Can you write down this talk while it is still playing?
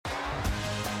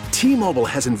T-Mobile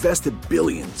has invested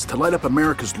billions to light up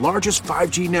America's largest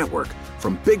 5G network,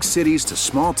 from big cities to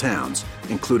small towns,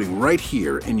 including right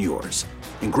here in yours.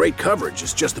 And great coverage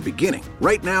is just the beginning.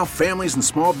 Right now, families and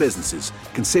small businesses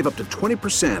can save up to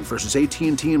 20% versus AT&T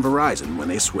and Verizon when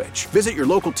they switch. Visit your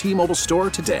local T-Mobile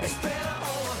store today.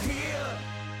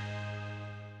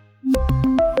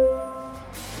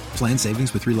 Plan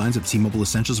savings with 3 lines of T-Mobile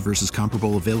Essentials versus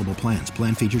comparable available plans.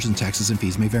 Plan features and taxes and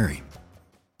fees may vary.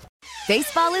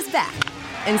 Baseball is back,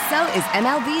 and so is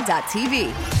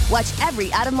MLB.tv. Watch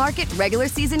every out-of-market regular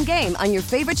season game on your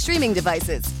favorite streaming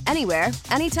devices, anywhere,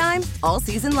 anytime, all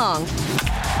season long.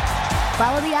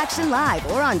 Follow the action live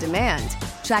or on demand.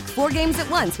 Track 4 games at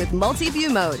once with multi-view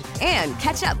mode and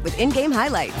catch up with in-game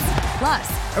highlights.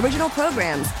 Plus, original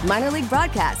programs, minor league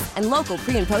broadcasts, and local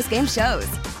pre- and post-game shows.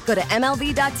 Go to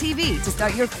MLB.tv to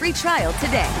start your free trial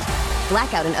today.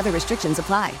 Blackout and other restrictions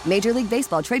apply. Major League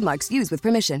Baseball trademarks used with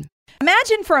permission.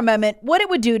 Imagine for a moment what it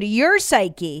would do to your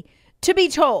psyche to be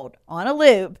told on a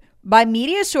loop by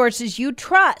media sources you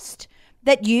trust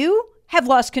that you have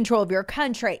lost control of your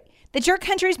country, that your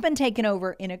country's been taken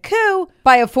over in a coup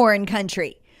by a foreign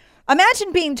country.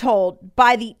 Imagine being told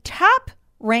by the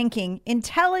top-ranking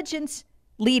intelligence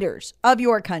leaders of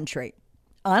your country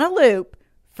on a loop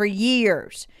for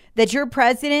years that your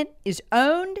president is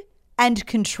owned and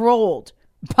controlled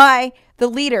by the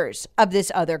leaders of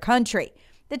this other country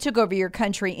that took over your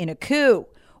country in a coup.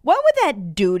 What would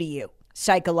that do to you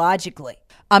psychologically?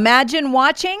 Imagine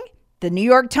watching the New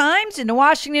York Times and the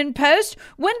Washington Post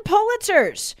win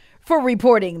Pulitzers for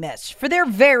reporting this, for their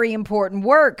very important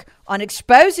work on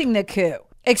exposing the coup,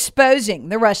 exposing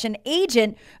the Russian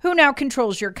agent who now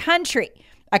controls your country,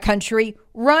 a country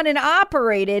run and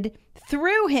operated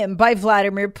through him by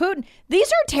Vladimir Putin. These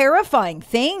are terrifying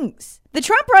things. The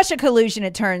Trump-Russia collusion,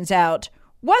 it turns out,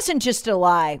 wasn't just a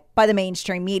lie by the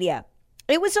mainstream media.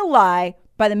 It was a lie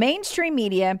by the mainstream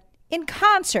media in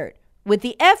concert with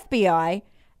the FBI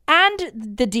and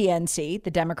the DNC,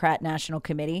 the Democrat National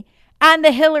Committee, and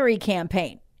the Hillary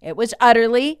campaign. It was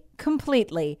utterly,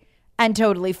 completely, and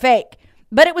totally fake.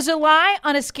 But it was a lie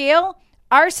on a scale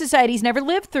our society's never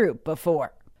lived through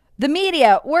before. The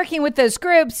media, working with those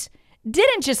groups,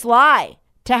 didn't just lie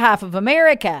to half of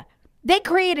America. They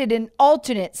created an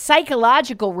alternate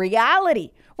psychological reality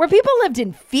where people lived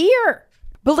in fear,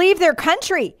 believed their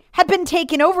country had been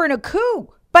taken over in a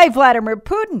coup by Vladimir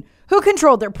Putin, who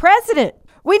controlled their president.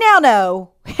 We now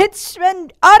know it's an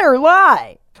utter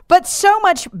lie, but so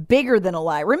much bigger than a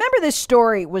lie. Remember, this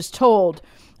story was told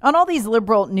on all these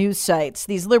liberal news sites,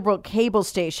 these liberal cable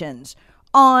stations,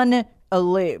 on a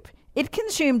loop. It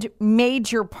consumed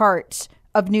major parts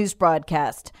of news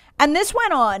broadcast. And this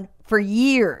went on for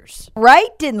years. Right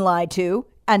didn't lie to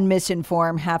and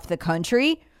misinform half the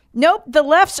country. Nope, the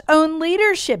left's own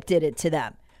leadership did it to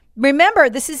them. Remember,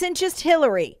 this isn't just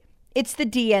Hillary. It's the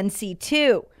DNC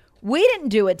too. We didn't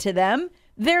do it to them.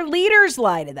 Their leaders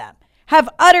lie to them, have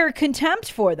utter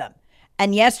contempt for them.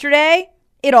 And yesterday,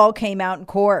 it all came out in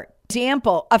court.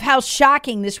 Example of how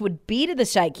shocking this would be to the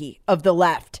psyche of the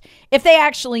left if they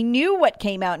actually knew what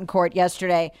came out in court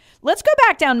yesterday. Let's go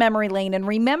back down memory lane and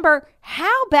remember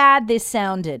how bad this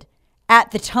sounded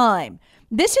at the time.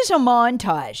 This is a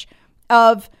montage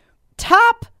of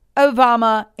top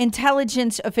Obama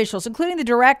intelligence officials, including the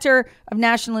director of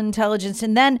national intelligence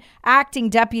and then acting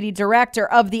deputy director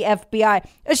of the FBI,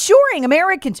 assuring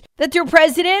Americans that their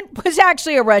president was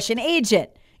actually a Russian agent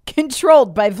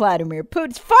controlled by Vladimir Putin.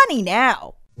 It's funny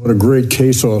now. What a great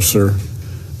case officer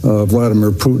Vladimir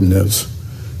Putin is.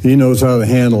 He knows how to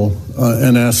handle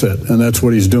an asset, and that's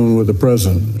what he's doing with the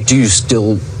president. Do you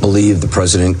still believe the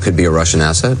president could be a Russian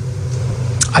asset?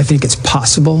 I think it's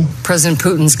possible. President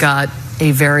Putin's got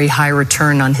a very high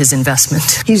return on his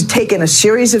investment. He's taken a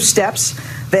series of steps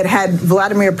that had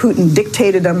Vladimir Putin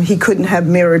dictated them, he couldn't have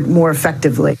mirrored more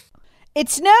effectively.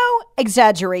 It's no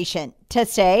exaggeration to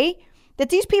say that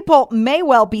these people may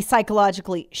well be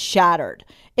psychologically shattered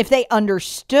if they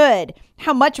understood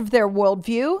how much of their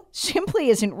worldview simply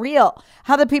isn't real,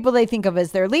 how the people they think of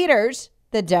as their leaders,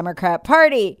 the Democrat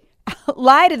Party,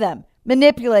 lie to them,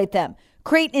 manipulate them,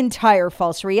 create entire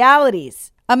false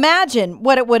realities. Imagine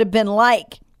what it would have been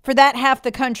like for that half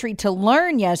the country to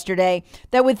learn yesterday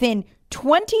that within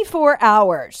 24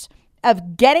 hours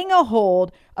of getting a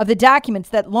hold of the documents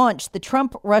that launched the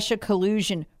Trump-Russia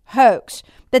collusion hoax,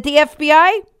 that the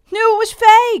FBI knew it was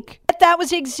fake. That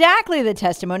was exactly the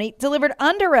testimony delivered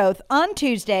under oath on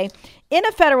Tuesday in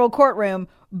a federal courtroom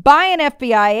by an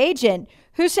FBI agent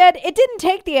who said it didn't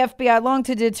take the FBI long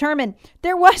to determine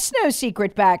there was no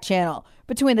secret back channel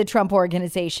between the Trump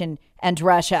organization and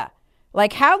Russia.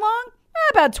 Like how long?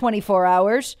 About 24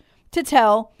 hours to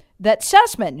tell that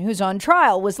Sussman, who's on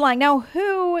trial, was lying. Now,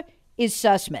 who is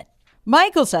Sussman?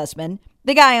 Michael Sussman,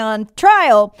 the guy on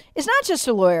trial, is not just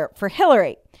a lawyer for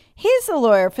Hillary. He's the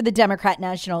lawyer for the Democrat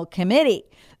National Committee,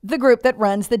 the group that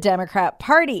runs the Democrat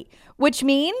Party, which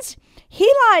means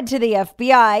he lied to the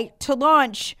FBI to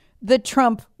launch the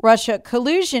Trump-Russia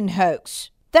collusion hoax.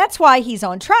 That's why he's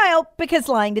on trial, because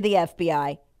lying to the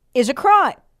FBI is a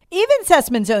crime. Even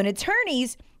Sussman's own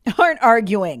attorneys aren't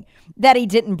arguing that he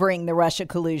didn't bring the Russia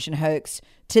collusion hoax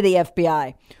to the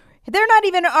FBI. They're not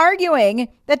even arguing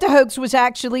that the hoax was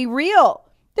actually real.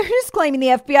 They're just claiming the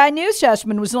FBI knew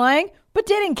Sussman was lying, but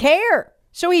didn't care.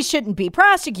 So he shouldn't be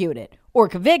prosecuted or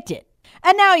convicted.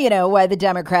 And now you know why the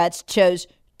Democrats chose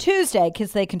Tuesday,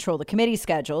 because they control the committee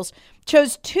schedules,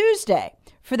 chose Tuesday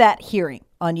for that hearing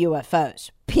on UFOs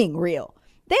being real.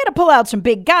 They had to pull out some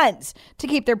big guns to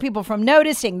keep their people from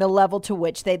noticing the level to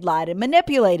which they'd lied and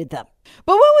manipulated them.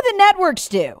 But what would the networks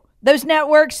do? Those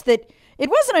networks that it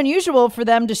wasn't unusual for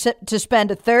them to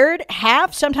spend a third,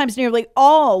 half, sometimes nearly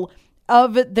all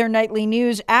of their nightly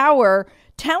news hour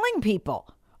telling people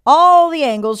all the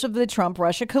angles of the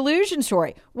Trump-Russia collusion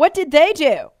story. What did they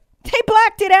do? They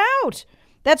blacked it out.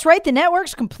 That's right. The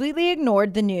networks completely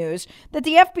ignored the news that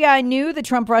the FBI knew the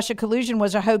Trump-Russia collusion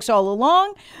was a hoax all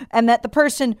along, and that the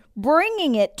person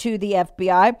bringing it to the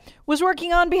FBI was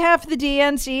working on behalf of the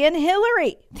DNC and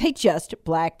Hillary. They just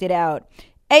blacked it out.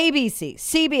 ABC,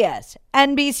 CBS,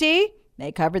 NBC,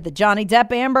 they covered the Johnny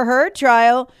Depp Amber Heard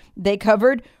trial. They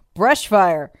covered brush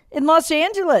fire in Los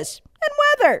Angeles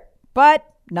and weather, but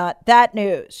not that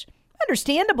news.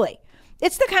 Understandably,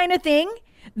 it's the kind of thing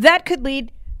that could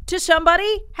lead to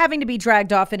somebody having to be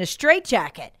dragged off in a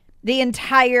straitjacket. The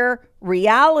entire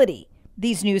reality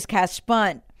these newscasts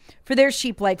spun for their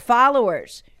sheep-like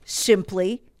followers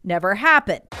simply never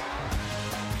happened.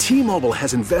 T-Mobile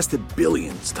has invested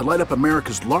billions to light up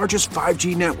America's largest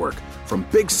 5G network, from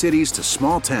big cities to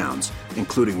small towns,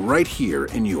 including right here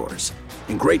in yours.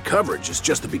 And great coverage is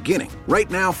just the beginning. Right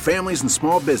now, families and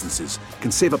small businesses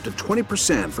can save up to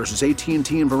 20% versus AT&T and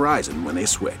Verizon when they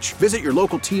switch. Visit your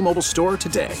local T-Mobile store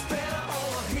today.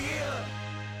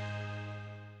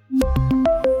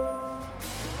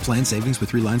 Plan savings with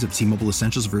 3 lines of T-Mobile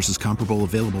Essentials versus comparable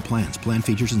available plans. Plan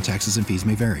features and taxes and fees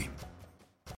may vary.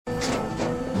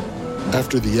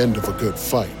 After the end of a good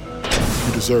fight,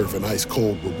 you deserve an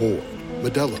ice-cold reward.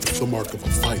 Modelo is the mark of a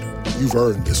fighter. You've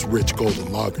earned this rich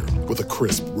golden lager with a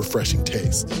crisp, refreshing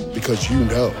taste. Because you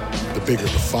know, the bigger the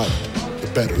fight, the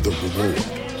better the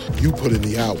reward. You put in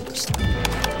the hours,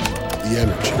 the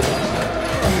energy,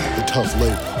 the tough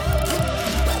labor.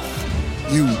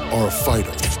 You are a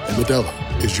fighter, and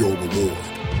Modelo is your reward.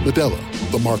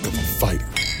 Modelo, the mark of a fighter.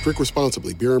 Drink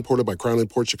responsibly. Beer imported by Crown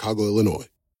Imports, Chicago, Illinois.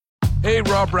 Hey,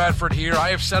 Rob Bradford here. I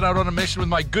have set out on a mission with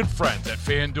my good friends at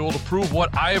FanDuel to prove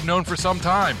what I have known for some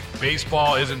time.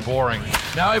 Baseball isn't boring.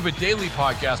 Now I have a daily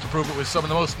podcast to prove it with some of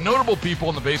the most notable people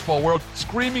in the baseball world,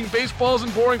 screaming baseball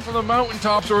isn't boring from the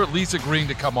mountaintops, or at least agreeing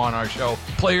to come on our show.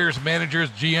 Players,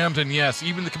 managers, GMs, and yes,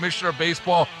 even the commissioner of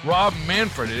baseball, Rob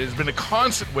Manfred. It has been a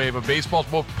constant wave of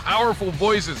baseball's most powerful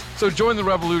voices. So join the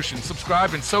revolution.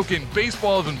 Subscribe and soak in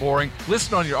Baseball Isn't Boring.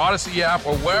 Listen on your Odyssey app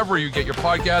or wherever you get your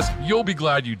podcasts. You'll be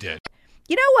glad you did.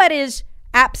 You know what is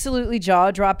absolutely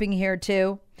jaw-dropping here,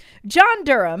 too? John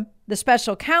Durham, the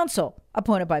special counsel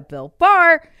appointed by Bill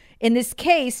Barr in this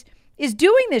case, is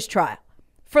doing this trial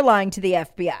for lying to the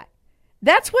FBI.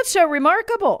 That's what's so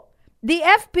remarkable. The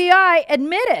FBI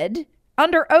admitted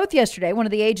under oath yesterday, one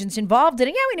of the agents involved in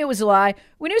it, we knew it was a lie.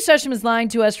 We knew Sussman was lying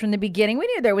to us from the beginning. We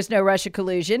knew there was no Russia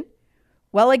collusion.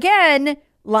 Well, again,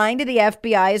 lying to the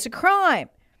FBI is a crime.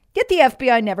 Yet the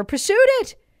FBI never pursued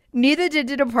it. Neither did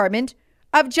the Department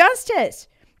of Justice.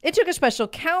 It took a special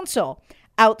counsel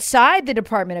outside the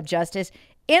Department of Justice,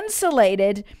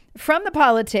 insulated from the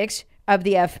politics of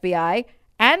the FBI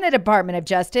and the Department of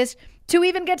Justice, to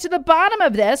even get to the bottom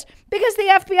of this, because the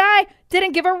FBI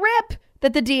didn't give a rip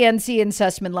that the DNC and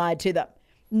Sussman lied to them.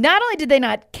 Not only did they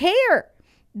not care,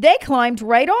 they climbed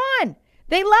right on.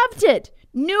 They loved it,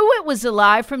 knew it was a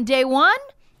lie from day one,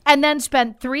 and then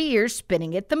spent 3 years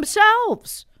spinning it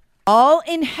themselves, all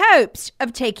in hopes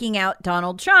of taking out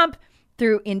Donald Trump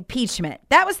through impeachment.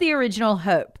 That was the original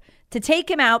hope, to take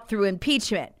him out through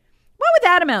impeachment. What would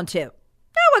that amount to?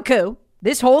 No, a coup.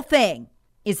 This whole thing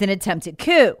is an attempted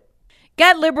coup.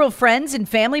 Got liberal friends and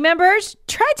family members?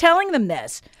 Try telling them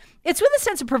this. It's with a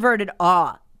sense of perverted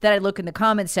awe that I look in the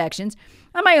comment sections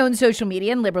on my own social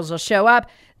media, and liberals will show up.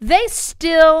 They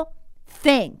still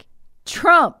think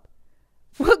Trump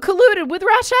colluded with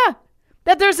Russia,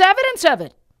 that there's evidence of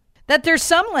it, that there's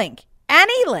some link,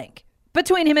 any link,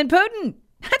 between him and Putin.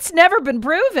 That's never been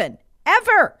proven,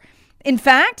 ever. In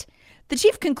fact, the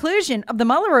chief conclusion of the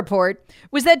Mueller report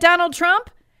was that Donald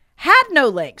Trump had no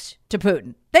links to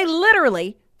Putin. They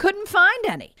literally couldn't find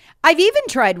any. I've even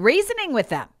tried reasoning with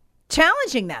them,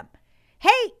 challenging them.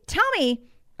 Hey, tell me,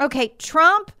 okay,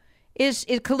 Trump is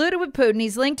colluded with Putin.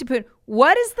 He's linked to Putin.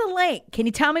 What is the link? Can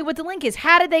you tell me what the link is?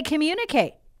 How did they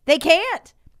communicate? They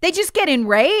can't. They just get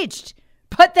enraged,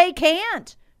 but they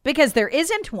can't because there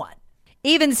isn't one.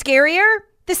 Even scarier,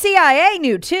 the CIA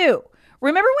knew too.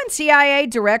 Remember when CIA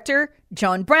Director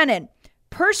John Brennan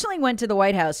personally went to the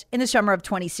White House in the summer of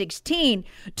 2016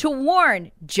 to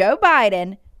warn Joe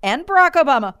Biden and Barack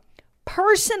Obama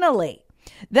personally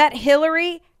that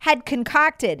Hillary had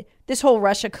concocted this whole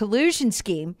Russia collusion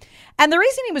scheme. And the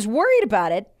reason he was worried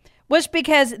about it was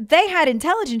because they had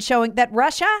intelligence showing that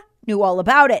Russia knew all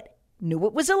about it, knew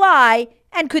it was a lie,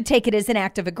 and could take it as an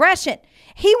act of aggression.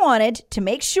 He wanted to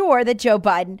make sure that Joe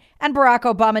Biden and Barack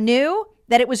Obama knew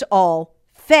that it was all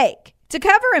fake. To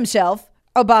cover himself,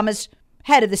 Obama's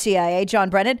head of the CIA, John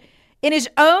Brennan, in his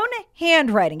own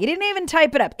handwriting, he didn't even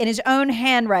type it up, in his own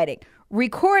handwriting,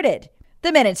 recorded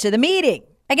the minutes of the meeting.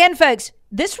 Again, folks,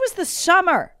 this was the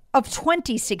summer of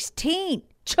 2016.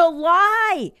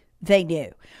 July, they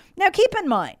knew. Now, keep in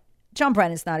mind, John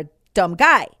Brennan's not a dumb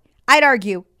guy. I'd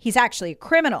argue he's actually a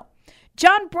criminal.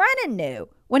 John Brennan knew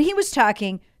when he was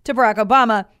talking to Barack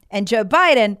Obama and Joe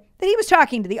Biden that he was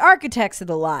talking to the architects of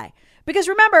the lie. Because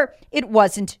remember, it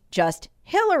wasn't just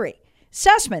Hillary.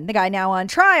 Sussman, the guy now on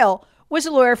trial, was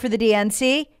a lawyer for the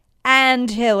DNC and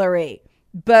Hillary.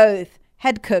 Both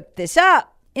had cooked this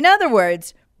up. In other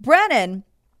words, Brennan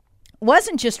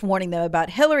wasn't just warning them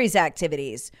about Hillary's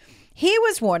activities. He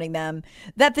was warning them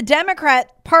that the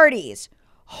Democrat Party's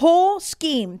whole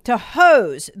scheme to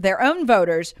hose their own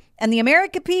voters and the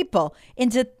American people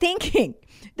into thinking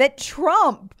that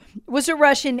Trump was a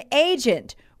Russian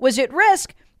agent was at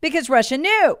risk because Russia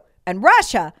knew, and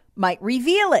Russia might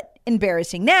reveal it,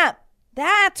 embarrassing them.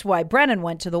 That's why Brennan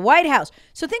went to the White House.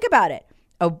 So think about it.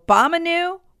 Obama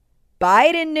knew,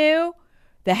 Biden knew,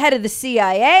 the head of the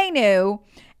CIA knew,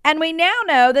 and we now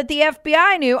know that the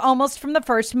FBI knew almost from the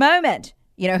first moment.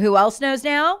 You know who else knows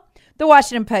now? The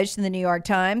Washington Post and the New York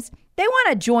Times. They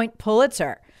won a joint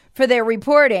Pulitzer for their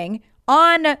reporting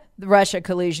on the Russia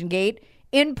collusion gate.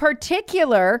 In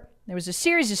particular, there was a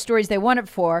series of stories they won it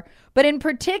for, but in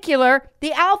particular,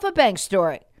 the Alpha Bank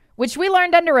story, which we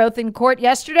learned under oath in court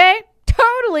yesterday,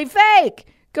 totally fake,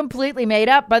 completely made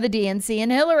up by the DNC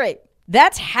and Hillary.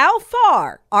 That's how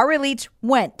far our elites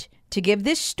went to give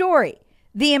this story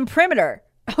the imprimatur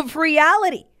of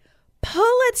reality.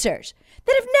 Pulitzers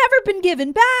that have never been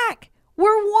given back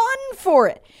were won for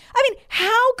it. I mean,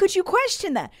 how could you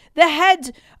question that? The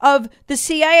head of the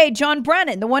CIA, John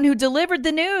Brennan, the one who delivered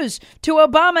the news to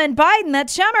Obama and Biden that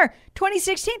summer,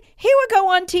 2016, he would go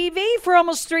on TV for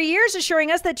almost 3 years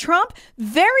assuring us that Trump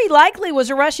very likely was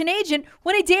a Russian agent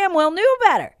when he damn well knew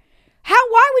better.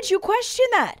 Why would you question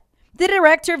that? The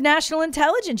director of national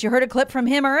intelligence, you heard a clip from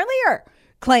him earlier,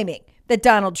 claiming that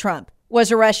Donald Trump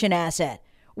was a Russian asset.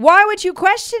 Why would you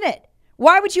question it?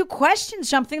 Why would you question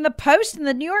something the Post and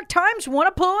the New York Times won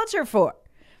a Pulitzer for?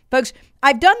 Folks,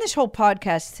 I've done this whole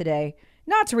podcast today,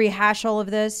 not to rehash all of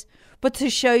this, but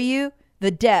to show you the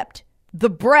depth, the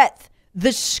breadth,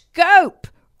 the scope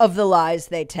of the lies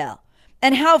they tell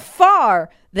and how far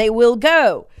they will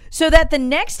go. So that the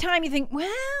next time you think, well,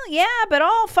 yeah, but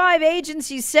all 5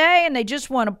 agencies say, and they just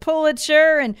won a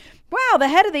Pulitzer, and wow, the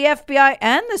head of the FBI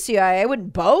and the CIA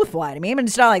wouldn't both lie to me. I mean,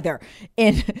 it's not like they're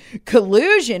in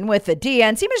collusion with the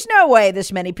DNC. There's no way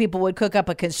this many people would cook up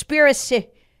a conspiracy.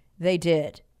 They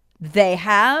did. They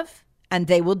have, and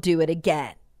they will do it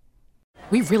again.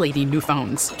 We really need new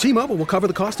phones. T-Mobile will cover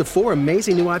the cost of 4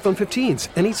 amazing new iPhone 15s,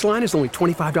 and each line is only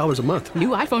 $25 a month. New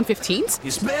iPhone 15s?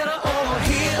 It's better over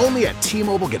here. Only at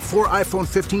T-Mobile, get 4 iPhone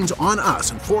 15s on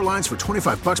us and 4 lines for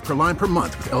 $25 per line per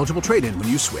month with eligible trade-in when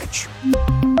you switch.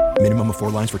 Minimum of 4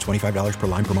 lines for $25 per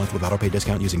line per month with autopay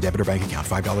discount using debit or bank account.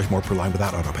 $5 more per line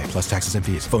without autopay, plus taxes and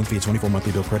fees. Phone fee at 24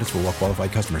 monthly bill credits for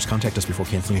well-qualified customers. Contact us before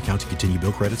canceling account to continue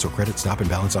bill credits or credit stop and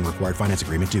balance on required finance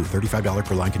agreement due. $35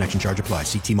 per line connection charge applies.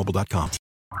 See T-Mobile.com.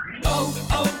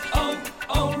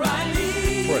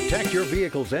 O'Reilly. Protect your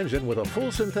vehicle's engine with a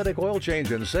full synthetic oil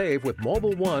change and save with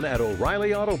Mobil 1 at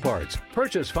O'Reilly Auto Parts.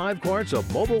 Purchase 5 quarts of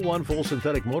Mobil 1 full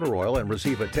synthetic motor oil and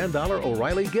receive a $10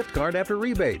 O'Reilly gift card after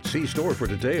rebate. See store for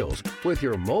details. With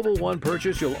your Mobil 1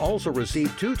 purchase, you'll also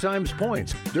receive 2 times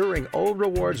points during O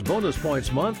Rewards Bonus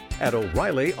Points Month at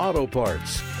O'Reilly Auto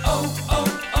Parts.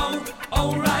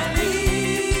 O'Reilly.